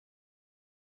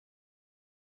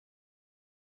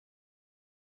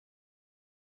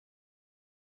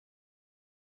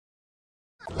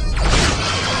Et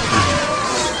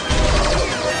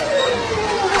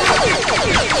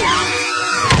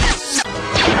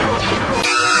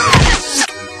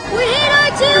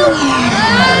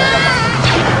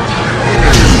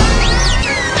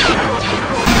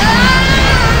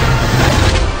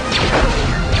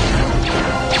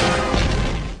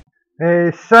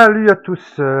salut à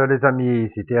tous les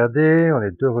amis, c'est TRD, on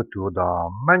est de retour dans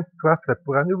Minecraft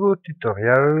pour un nouveau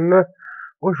tutoriel.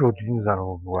 Aujourd'hui nous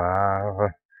allons voir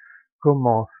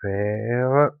comment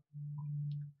faire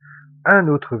un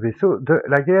autre vaisseau de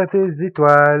la guerre des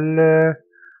étoiles.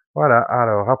 Voilà,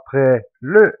 alors après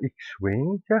le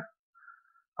X-Wing,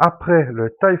 après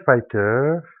le TIE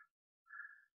Fighter,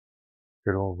 que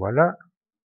l'on voit là,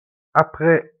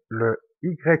 après le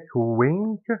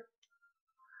Y-Wing,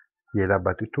 qui est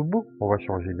là-bas tout au bout, on va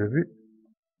changer de vue.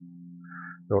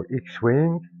 Donc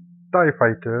X-Wing, TIE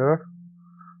Fighter,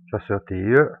 chasseur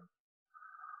TIE,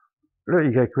 le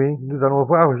Y-Wing. Nous allons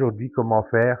voir aujourd'hui comment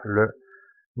faire le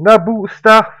Naboo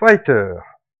Starfighter.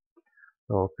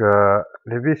 Donc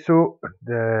les vaisseaux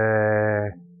des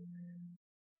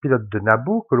pilotes de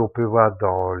Naboo que l'on peut voir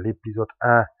dans l'épisode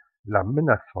 1, la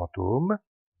menace fantôme,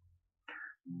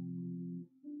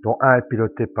 dont un est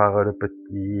piloté par le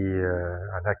petit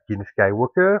Anakin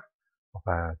Skywalker,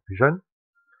 enfin plus jeune.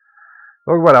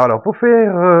 Donc voilà, alors pour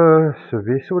faire ce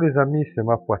vaisseau les amis, c'est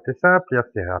ma foi assez simple et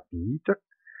assez rapide.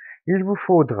 Il vous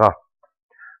faudra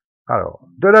alors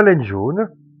de la laine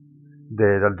jaune,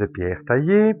 des dalles de pierre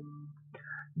taillées,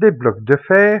 des blocs de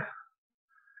fer,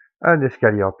 un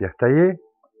escalier en pierre taillée,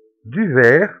 du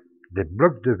verre, des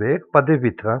blocs de verre, pas des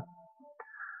vitres, hein,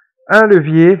 un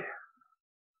levier,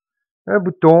 un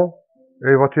bouton, et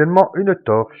éventuellement une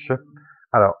torche.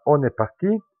 Alors on est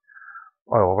parti.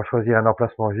 Alors on va choisir un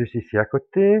emplacement juste ici à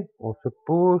côté. On se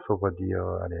pose, on va dire,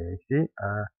 allez ici,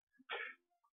 1,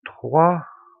 3,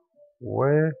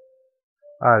 ouais,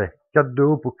 allez, 4 de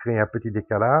haut pour créer un petit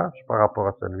décalage par rapport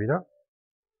à celui-là.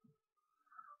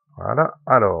 Voilà,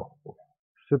 alors,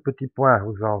 ce petit point,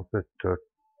 vous en faites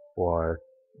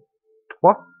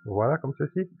 3, voilà, comme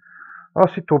ceci.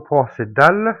 Ensuite, on prend ces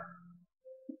dalles,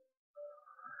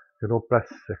 que l'on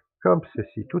place comme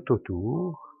ceci tout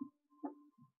autour.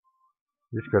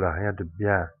 Jusque-là, rien de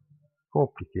bien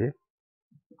compliqué.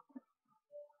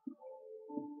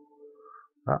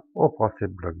 Ah, on prend ces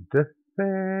blocs de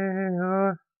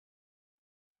fer,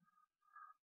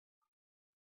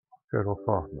 que l'on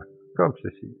forme comme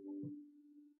ceci.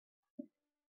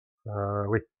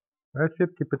 Oui, je suis un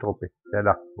petit peu trompé. C'est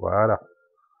là, voilà.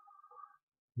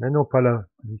 Mais non, pas là,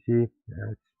 ici.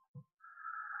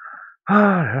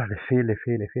 Ah là, les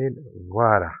fils,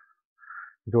 voilà.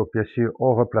 Donc, bien sûr,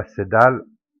 on replace ces dalles,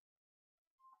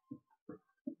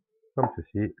 comme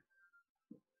ceci,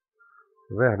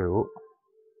 vers le haut.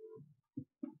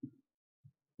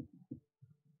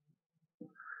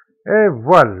 Et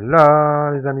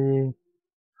voilà, les amis.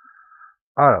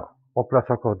 Alors, on place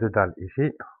encore 2 dalles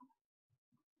ici.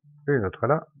 Une autre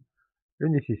là.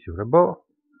 Une ici sur le bord.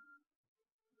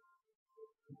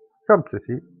 Comme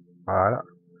ceci. Voilà.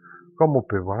 Comme on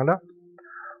peut voir là.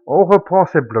 On reprend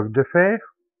ces blocs de fer.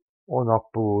 On en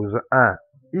pose un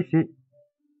ici.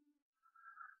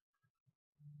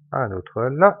 Un autre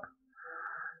là.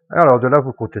 Alors, de là,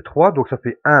 vous comptez 3. Donc, ça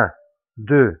fait 1,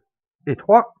 2 et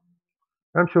 3.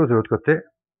 Même chose de l'autre côté.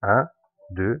 1,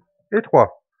 2 et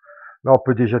 3. Là, on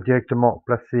peut déjà directement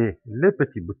placer les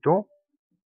petits boutons.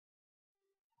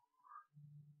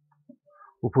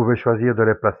 Vous pouvez choisir de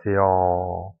les placer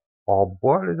en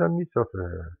bois, les amis, sauf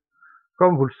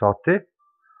comme vous le sentez.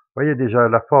 Vous voyez déjà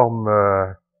la forme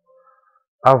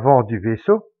avant du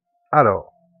vaisseau.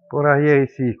 Alors, pour l'arrière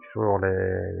ici, sur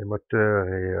les moteurs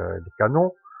et les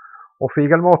canons, on fait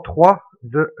également 3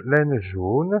 de laine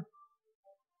jaune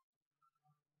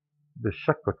de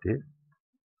chaque côté,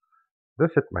 de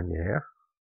cette manière.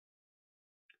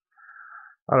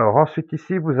 Alors, ensuite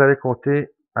ici, vous allez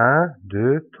compter 1,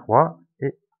 2, 3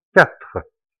 et 4.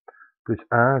 Plus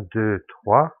 1, 2,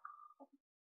 3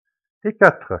 et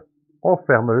 4. On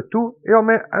ferme le tout et on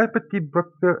met un petit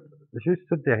bloc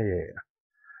juste derrière.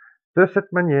 De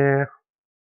cette manière,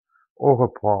 on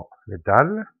reprend les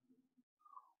dalles,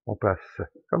 on place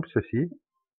comme ceci.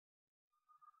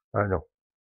 Ah non,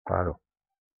 pardon.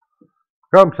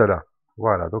 Comme cela.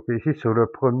 Voilà, donc ici sur le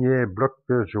premier bloc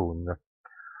jaune.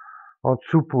 En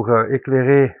dessous, pour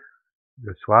éclairer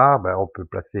le soir, ben, on peut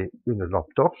placer une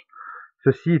lampe torche.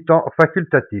 Ceci étant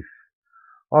facultatif.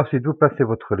 Ensuite, vous placez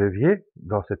votre levier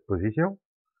dans cette position.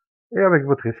 Et avec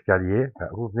votre escalier, ben,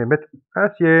 vous venez mettre un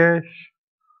siège.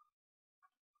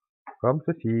 Comme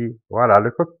ceci. Voilà,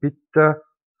 le cockpit.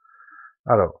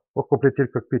 Alors, pour compléter le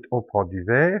cockpit, on prend du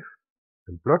verre.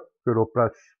 un bloc que l'on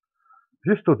place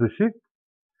juste au-dessus.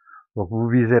 Donc vous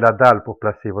visez la dalle pour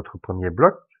placer votre premier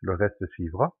bloc, le reste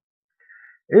suivra.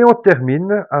 Et on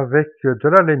termine avec de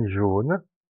la laine jaune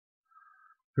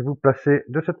que vous placez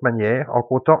de cette manière en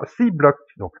comptant 6 blocs.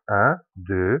 Donc 1,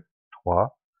 2,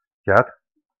 3, 4,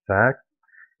 5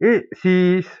 et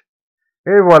 6.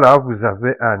 Et voilà, vous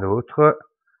avez un autre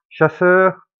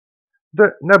chasseur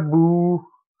de Naboo.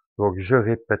 Donc je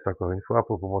répète encore une fois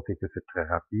pour vous montrer que c'est très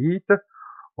rapide.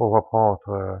 On va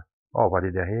prendre, on va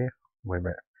aller derrière. Oui,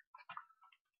 mais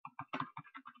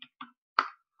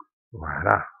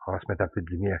voilà, on va se mettre un peu de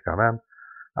lumière quand même.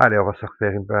 Allez, on va se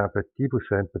refaire un petit pour se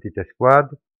faire une petite escouade.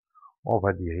 On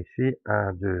va dire ici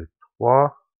 1, 2,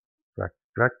 3. Clac,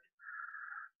 clac.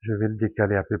 Je vais le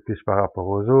décaler un peu plus par rapport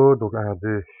aux autres. Donc 1,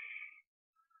 2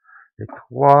 et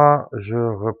 3. Je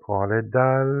reprends les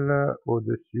dalles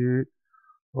au-dessus,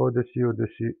 au-dessus,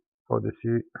 au-dessus,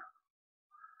 au-dessus.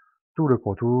 Tout le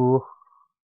contour.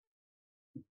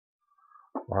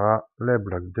 Voilà, les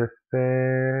blocs de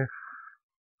fer.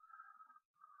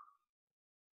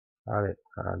 Allez,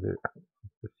 1, 2,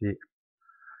 ceci,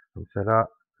 comme cela,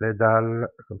 les dalles,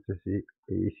 comme ceci,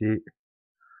 et ici.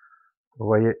 Vous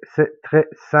voyez, c'est très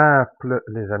simple,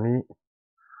 les amis.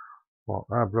 Bon,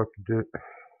 un bloc, 2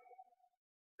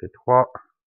 et 3.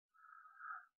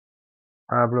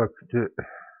 Un bloc, 2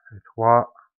 et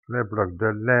 3. Les blocs de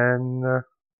laine,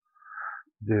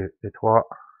 2 et 3.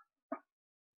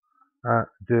 1,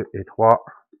 2 et 3.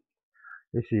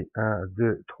 Ici, 1,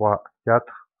 2, 3,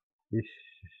 4.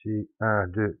 Ici, 1,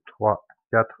 2, 3,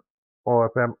 4. On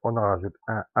en rajoute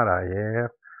un à l'arrière.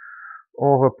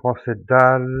 On reprend cette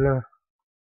dalle.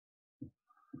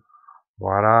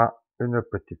 Voilà, une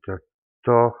petite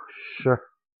torche.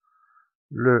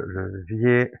 Le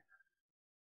levier.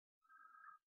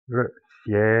 Le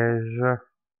siège.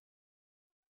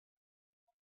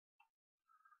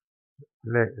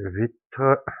 Les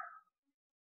vitres.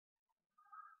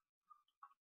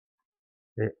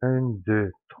 Et 1,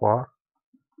 2, 3,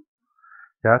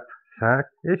 4, 5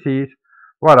 et 6.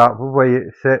 Voilà, vous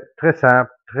voyez, c'est très simple,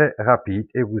 très rapide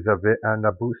et vous avez un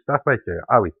Naboo Starfighter.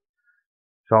 Ah oui,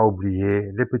 sans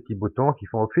oublier les petits boutons qui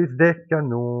font office des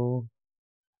canons.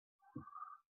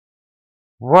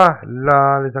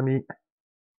 Voilà les amis.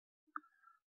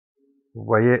 Vous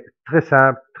voyez, très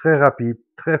simple, très rapide,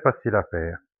 très facile à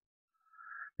faire.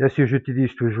 Bien sûr,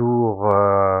 j'utilise toujours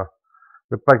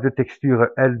le pack de texture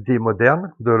LD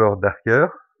moderne de Lord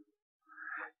Dakr.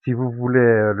 Si vous voulez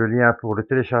le lien pour le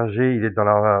télécharger, il est dans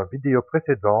la vidéo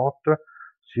précédente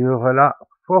sur la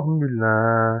Formule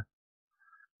 1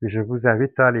 que je vous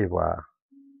invite à aller voir.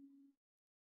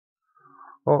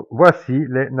 Oh, voici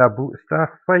les Naboo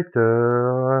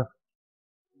Starfighter.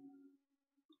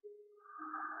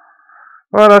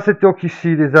 Voilà, c'est donc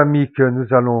ici les amis que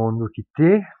nous allons nous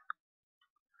quitter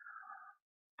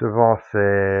devant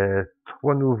ces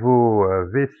 3 nouveaux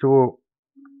vaisseaux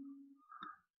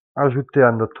ajoutés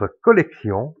à notre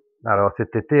collection. Alors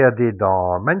c'était TRD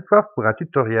dans Minecraft pour un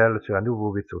tutoriel sur un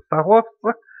nouveau vaisseau Star Wars.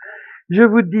 Je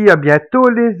vous dis à bientôt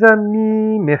les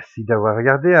amis, merci d'avoir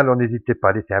regardé, alors n'hésitez pas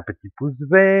à laisser un petit pouce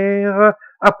vert,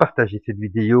 à partager cette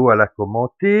vidéo, à la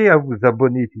commenter, à vous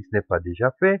abonner si ce n'est pas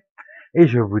déjà fait, et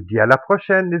je vous dis à la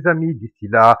prochaine les amis, d'ici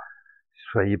là,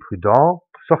 soyez prudents,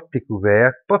 sortez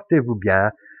couverts, portez-vous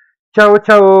bien, ciao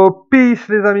ciao, peace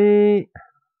les amis.